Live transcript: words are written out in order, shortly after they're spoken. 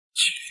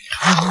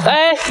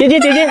哎，姐姐，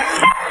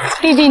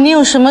弟弟，你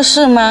有什么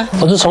事吗？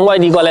我是从外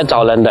地过来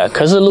找人的，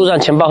可是路上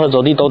钱包和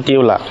手机都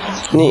丢了。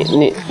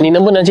你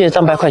能不能借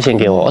300块钱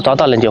给我？我找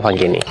到人就还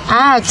给你。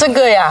啊，这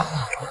个呀，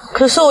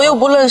可是我又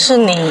不认识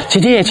你。姐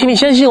姐，请你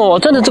相信我，我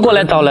真的是过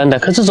来找人的，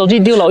可是手机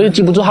丢了，我又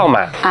记不住号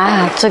码。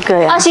啊，这个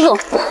呀。二媳妇，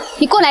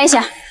你过来一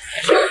下。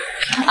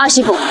二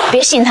媳妇，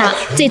别信他，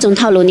这种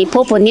套路你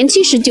婆婆年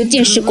轻时就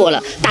见识过了，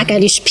大概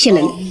率是骗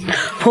人。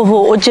婆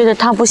婆，我觉得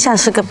他不像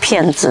是个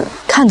骗子，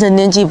看着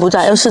年纪不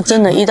大，要是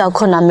真的遇到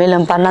困难没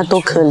人帮，那多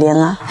可怜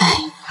啊！哎，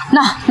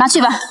那拿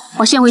去吧，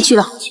我先回去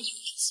了。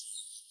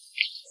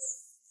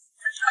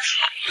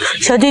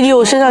小弟弟，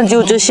我身上只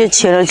有这些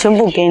钱了，全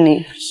部给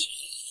你。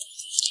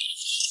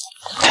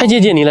太谢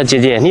谢你了，姐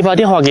姐，你把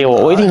电话给我，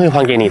我一定会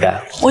还给你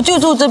的。我就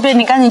住这边，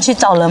你赶紧去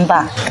找人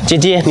吧。姐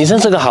姐，你真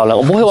是个好人，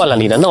我不会忘了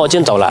你的。那我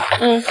先走了。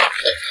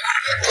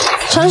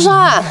传说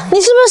啊，你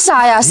是不是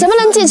傻呀？什么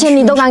人借钱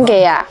你都敢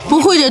给呀？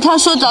不会的，他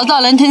说找到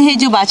人，天黑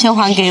就把钱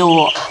还给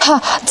我。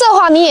哈，这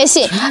话你也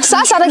信？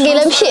傻傻的给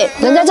人骗，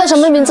人家叫什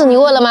么名字你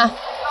问了吗？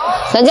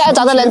人家要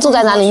找的人住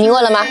在哪里你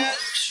问了吗？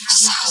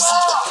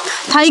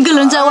他一个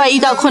人在外遇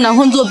到困难，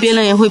混作别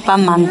人也会帮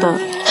忙的。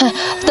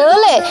得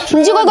嘞，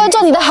你就乖乖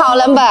做你的好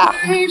人吧。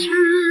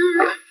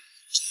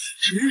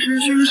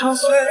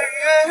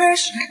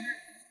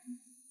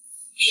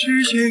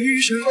世界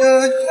一生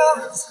的样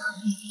子，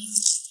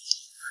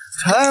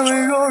太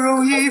温柔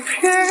容易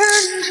偏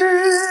执，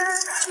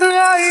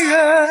爱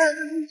人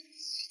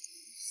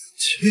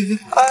只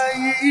爱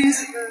一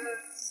次。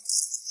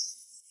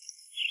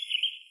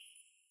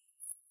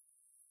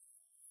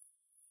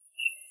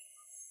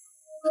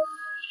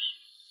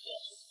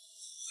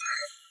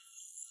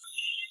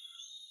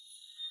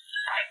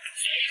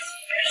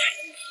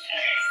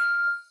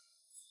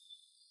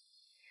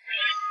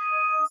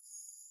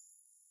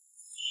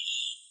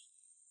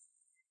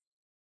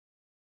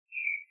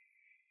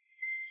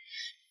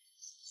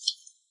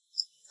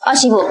二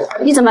媳妇，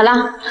你怎么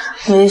了？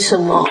没什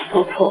么，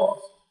婆婆。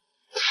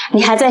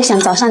你还在想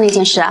早上那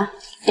件事啊？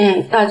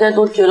大家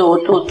都觉得我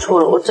做错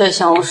了，我在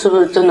想我是不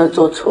是真的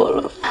做错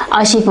了。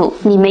二媳妇，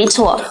你没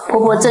错，婆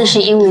婆正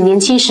是因为年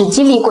轻时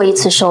经历过一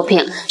次受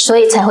骗，所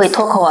以才会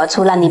脱口而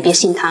出让你别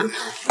信她。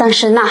但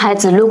是那孩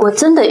子如果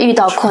真的遇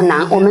到困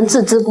难，我们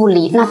置之不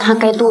理，那他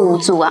该多无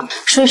助啊！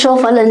虽说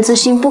防人之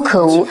心不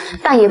可无，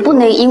但也不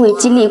能因为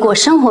经历过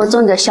生活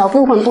中的小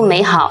部分不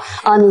美好，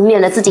而泯灭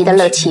了自己的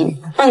热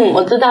情。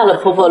我知道了，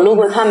婆婆。如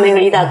果他没有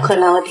遇到困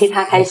难，我替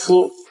他开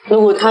心。如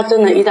果他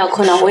真的遇到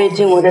困难，我也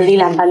尽我的力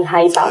量帮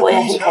他一把，我也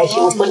很开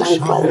心，我不难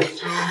过了。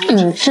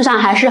世上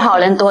还是好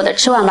人多的，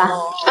吃完吧。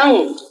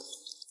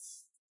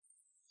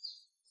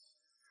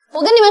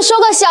我跟你们说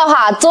个笑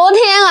话，昨天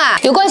啊，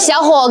有个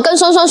小伙跟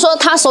双双说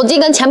他手机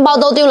跟钱包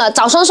都丢了，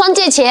找双双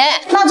借钱。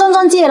那双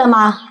双借了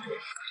吗？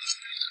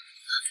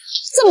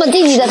这么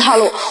低级的套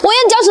路，我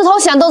用脚趾头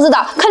想都知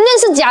道，肯定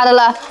是假的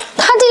了。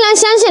他竟然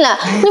相信了，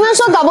你们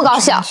说搞不搞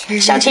笑？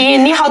小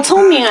琴，你好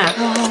聪明啊！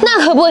那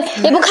可不，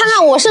也不看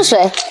看我是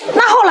谁。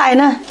那后来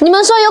呢？你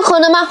们说有可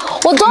能吗？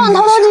我昨晚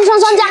偷偷进双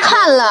双家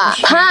看了，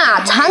他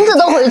肠子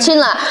都悔青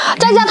了，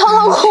在家偷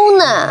偷哭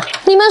呢。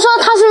你们说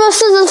他是不是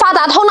四肢发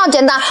达，头脑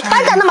简单，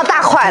胆敢那么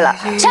大块了？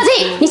小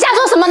静，你瞎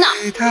说什么呢？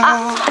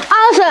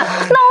二婶，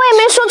那我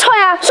也没说错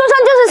呀，双双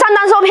就是上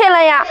当受骗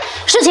了呀。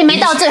事情没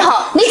到最后，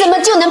你怎么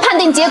就能判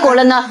定结果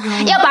了呢？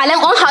要把人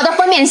往好的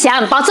方面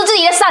想，保持自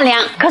己的善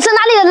良。可是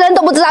哪里的人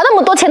都不知道，那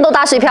么多钱都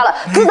打水漂了，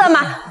值得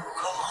吗？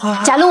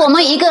假如我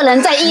们一个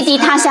人在异地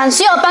他乡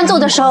需要帮助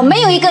的时候，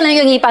没有一个人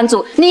愿意帮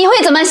助，你会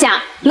怎么想？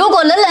如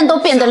果人人都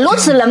变得如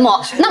此冷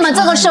漠，那么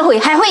这个社会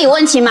还会有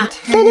问题吗？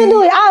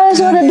对，阿儿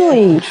说的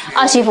对。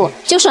二媳妇，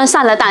就算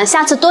上了当，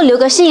下次多留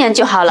个心眼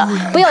就好了，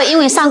不要因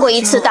为上过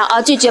一次当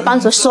而拒绝帮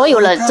助所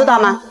有人，知道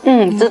吗？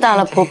知道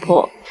了，婆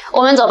婆。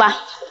我们走吧。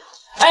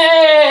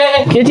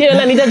姐姐，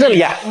那你在这里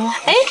呀？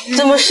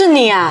怎么是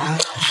你啊？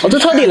我是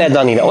特地来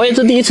找你的，我也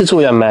是第一次出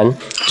远门。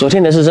昨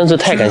天的事真是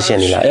太感谢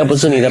你了，要不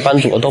是你的帮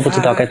助，我都不知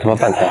道该怎么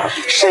办才好。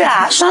是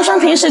啊，双双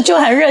平时就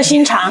很热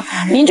心肠，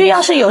邻居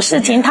要是有事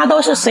情，他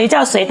都是随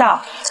叫随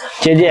到。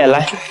姐姐，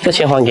来，这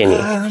钱还给你。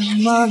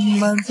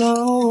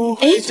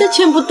这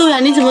钱不对啊，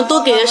你怎么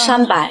多给了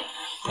300？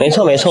没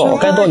错，我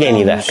该多给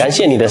你的，感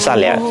谢你的善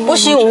良。不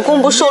行，我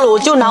公不收了，我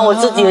就拿我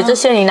自己的，这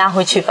些你拿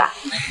回去吧。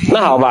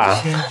那好吧，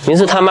您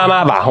是他妈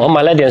妈吧？我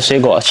买了点水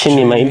果，请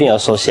你们一定要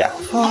收下。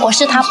我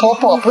是她婆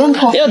婆，不用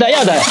婆。要的。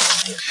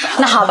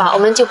那好吧，我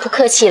们就不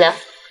客气了。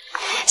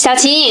小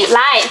琴，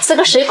来吃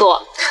个水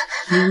果。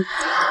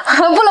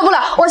不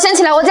了，我想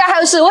起来我家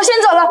还有事，我先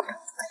走了。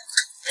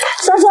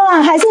双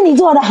双，还是你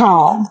做的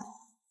好。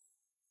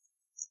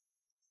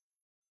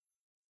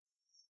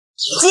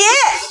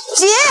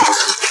姐，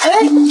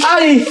阿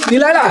姨，你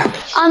来了。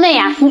阿妹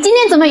呀，你今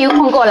天怎么有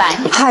空过来？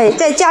嗨，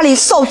在家里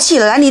受气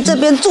了，来你这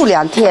边住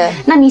2天。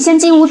那你先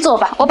进屋坐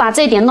吧，我把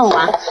这一点弄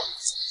完。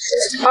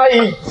阿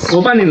姨，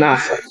我帮你拿。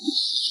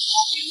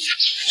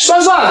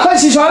双双，快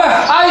起床了，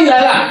阿姨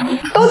来了。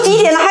都几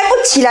点了还不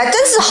起来，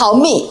真是好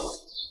命。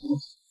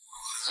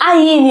阿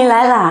姨你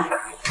来啦。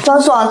爽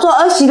爽做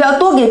儿媳的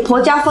多给婆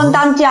家分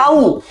担家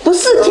务，不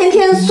是天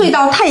天睡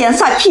到太阳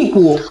晒屁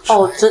股。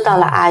哦，知道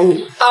了，阿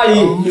姨。阿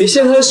姨，你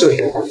先喝水。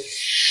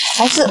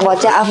还是我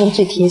家阿峰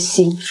最贴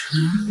心。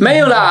没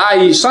有啦，阿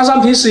姨，双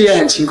双平时也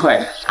很勤快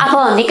的。阿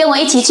峰，你跟我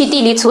一起去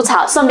地里除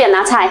草，顺便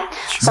拿菜。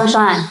双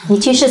双，你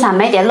去市场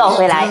买点肉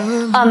回来。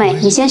二妹，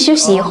你先休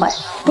息一会儿。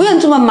不用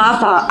这么麻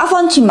烦，阿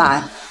峰去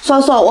买。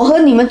爽爽，我和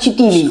你们去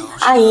地里。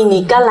阿姨，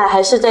你刚来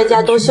还是在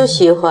家多休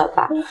息一会儿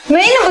吧。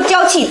没那么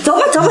娇气，走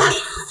吧走吧。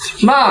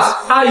妈，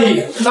阿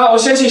姨，那我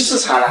先去市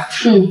场了。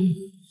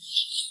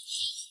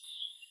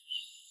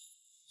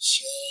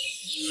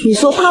你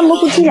说他们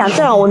夫妻俩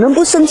这样，我能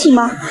不生气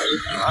吗？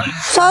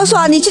爽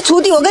爽，你去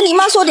锄地，我跟你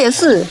妈说点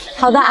事。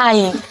好的，阿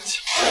姨。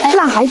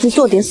让孩子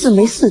做点事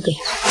没事的。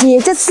姐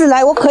这次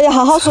来，我可要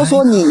好好说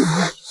说你。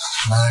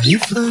那一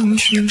份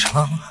寻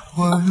常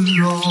温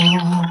柔，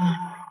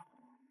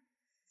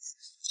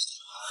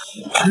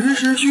只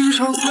是剧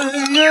场飞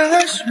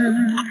也是，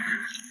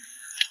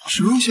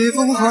书写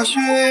风花雪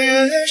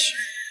月是。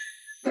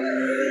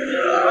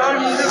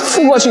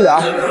付过去的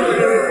啊。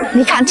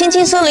你看，青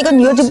青生了一个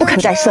女儿就不肯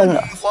再生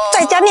了，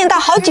在家念叨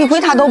好几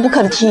回，她都不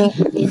肯听。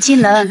年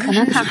轻人可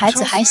能看孩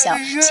子还小，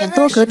想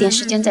多隔点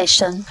时间再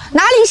生。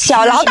哪里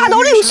小，老大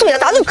都6岁了，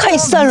早就可以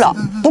生了。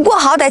不过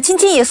好歹青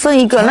青也生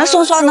一个，那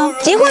双双呢？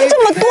结婚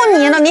这么多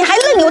年了，你还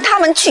任由他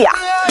们去啊？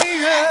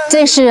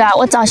这事啊，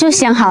我早就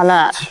想好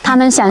了，他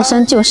们想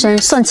生就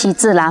生，顺其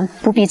自然，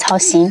不必操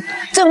心。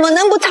怎么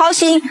能不操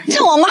心？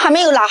趁我们还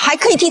没有老，还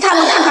可以替他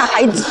们看看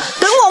孩子。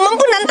等我们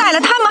不能带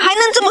了，他们还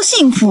能这么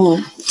幸福？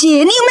姐，你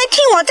有没有听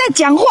我在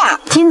讲话？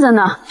听着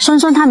呢，双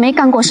双她没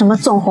干过什么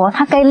重活，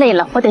她该累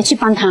了，我得去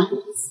帮她。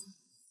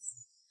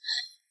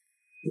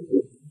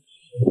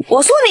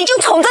我说你就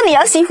宠着你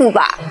儿媳妇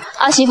吧。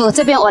儿媳妇，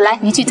这边我来，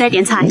你去摘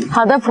点菜。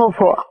好的，婆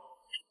婆。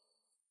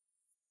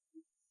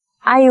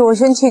阿姨，我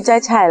先去摘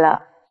菜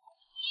了。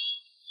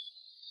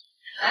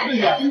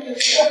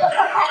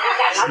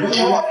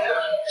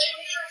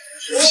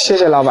谢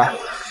谢老板。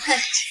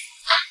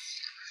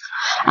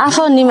阿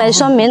凤，你买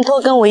双棉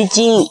拖跟围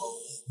巾。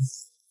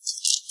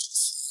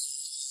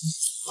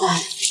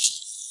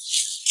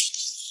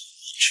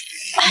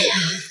哎呀！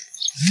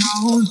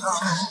阿凤，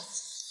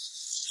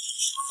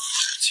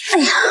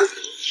你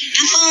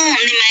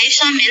买一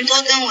双棉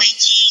拖跟围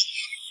巾。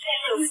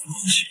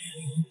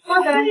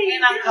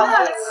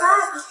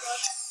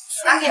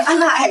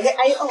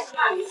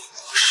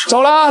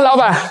走了，老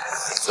板。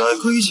婆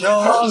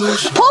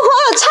婆，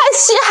菜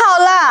洗好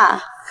了。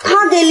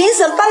他给林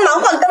婶帮忙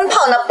换灯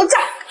泡呢，不在。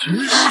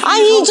阿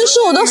姨，这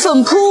是我的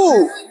粉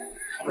扑。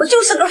不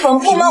就是个粉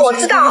扑吗？我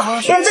知道，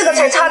用这个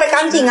才擦得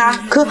干净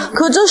啊。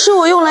可这是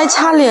我用来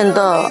擦脸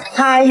的。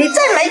哎，你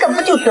再买一个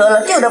不就得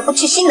了？旧的不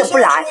去，新的不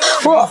来。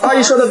阿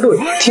姨说的对，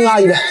听阿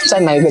姨的，再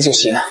买一个就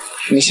行了。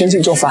你先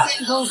去做饭。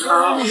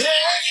好。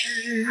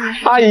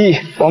阿姨，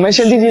我们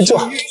先进去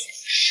坐。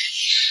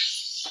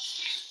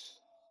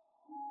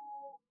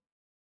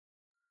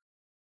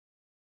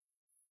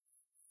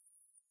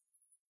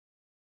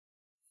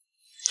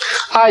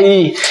阿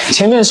姨，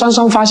前面双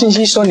双发信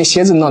息说你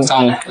鞋子弄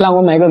脏了，让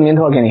我买个棉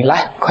拖给你，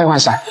来，快换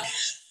衫。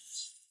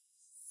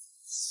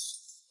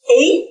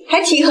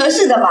还挺合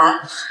适的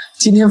吧？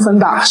今天风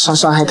大，双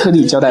双还特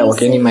地交代我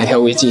给你买条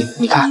围巾，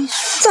你看。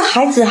这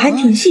孩子还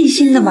挺细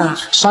心的吧？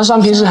双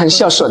双平时很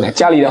孝顺的，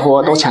家里的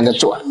活都抢着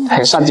做，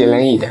很善解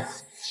人意的。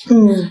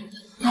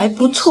还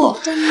不错。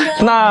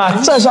那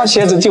这双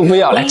鞋子就不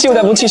要了，旧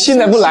的不去，新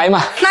的不来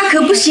嘛。那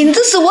可不行，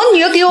这是我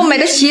女儿给我买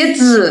的鞋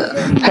子。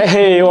嘿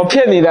嘿，我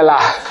骗你的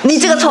啦。你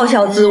这个臭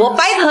小子，我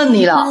白疼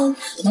你了。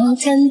早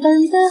餐般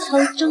的好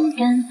重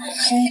感，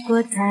晒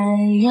过太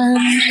阳，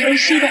熟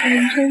悉的安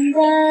全带。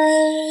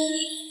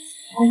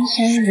很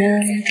想热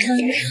汤，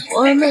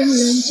我们冷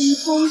静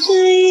放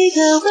置一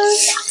个吻，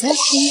在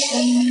心上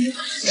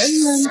暖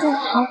暖的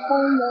好朋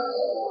友。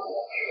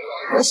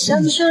我想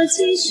说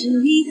其实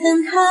你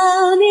很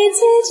好，你自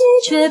己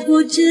却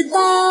不知道，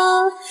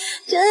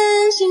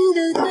真心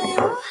的对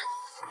我。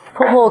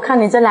婆婆，我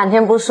看你这2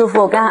天不舒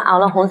服，我刚刚熬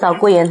了红枣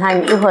桂圆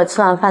汤，一会儿吃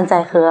完饭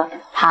再喝。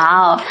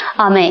好，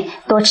二妹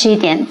多吃一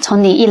点。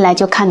从你一来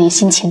就看你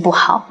心情不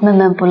好，闷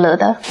闷不乐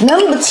的。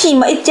能不气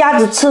吗？一家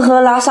子吃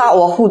喝拉撒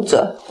我负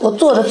责，我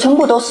做的全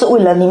部都是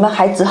为了你们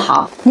孩子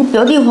好。你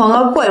表弟反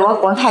而怪我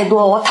管太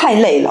多，我太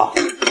累了。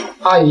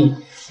阿姨，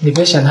你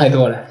别想太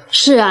多了。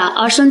是啊，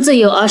儿孙自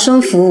有儿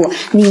孙福。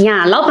你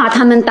呀，老把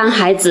他们当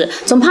孩子，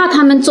总怕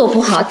他们做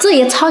不好，这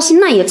也操心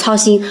那也操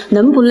心，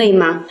能不累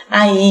吗？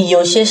阿姨，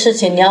有些事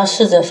情你要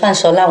试着放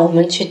手，让我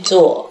们去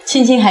做。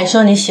青青还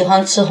说你喜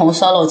欢吃红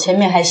烧肉，前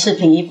面还视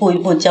频一步一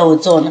步教我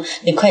做呢，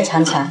你快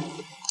尝尝。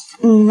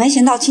没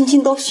想到青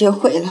青都学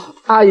会了。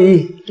阿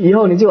姨，以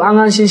后你就安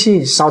安心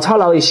心，少操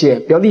劳一些。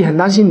表弟很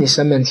担心你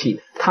生闷气，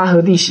他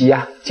和弟媳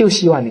呀，就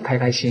希望你开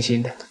开心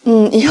心的。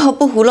以后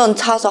不胡乱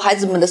插手孩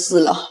子们的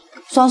事了。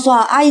双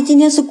双，阿姨今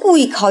天是故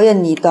意考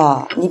验你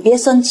的，你别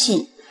生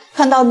气。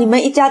看到你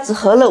们一家子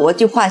和乐，我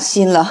就放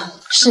心了。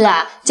是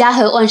啊，家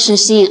和万事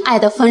兴，爱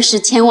的分是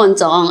千万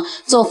种。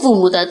做父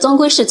母的终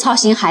归是操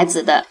心孩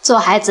子的，做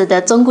孩子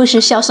的终归是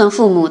孝顺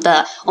父母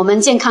的。我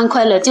们健康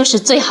快乐就是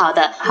最好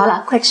的。好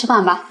了，快吃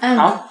饭吧。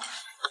好，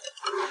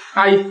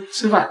阿姨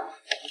吃饭。